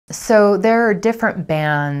So there are different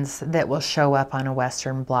bands that will show up on a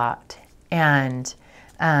Western blot, and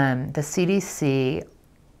the CDC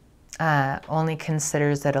only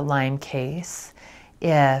considers it a Lyme case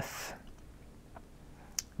if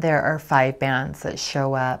there are 5 bands that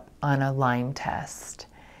show up on a Lyme test,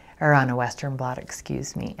 or on a Western blot,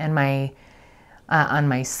 excuse me. And on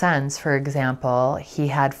my son's, for example, he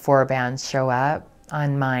had 4 bands show up.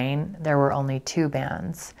 On mine, there were only 2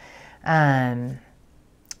 bands. And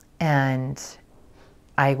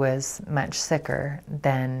I was much sicker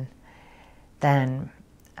than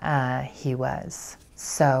he was.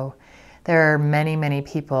 So there are many, many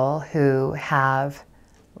people who have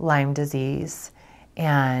Lyme disease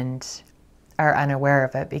and are unaware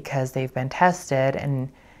of it because they've been tested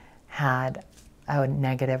and had a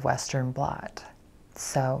negative Western blot.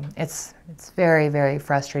 So it's very, very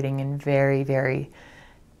frustrating and very, very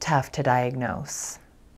tough to diagnose.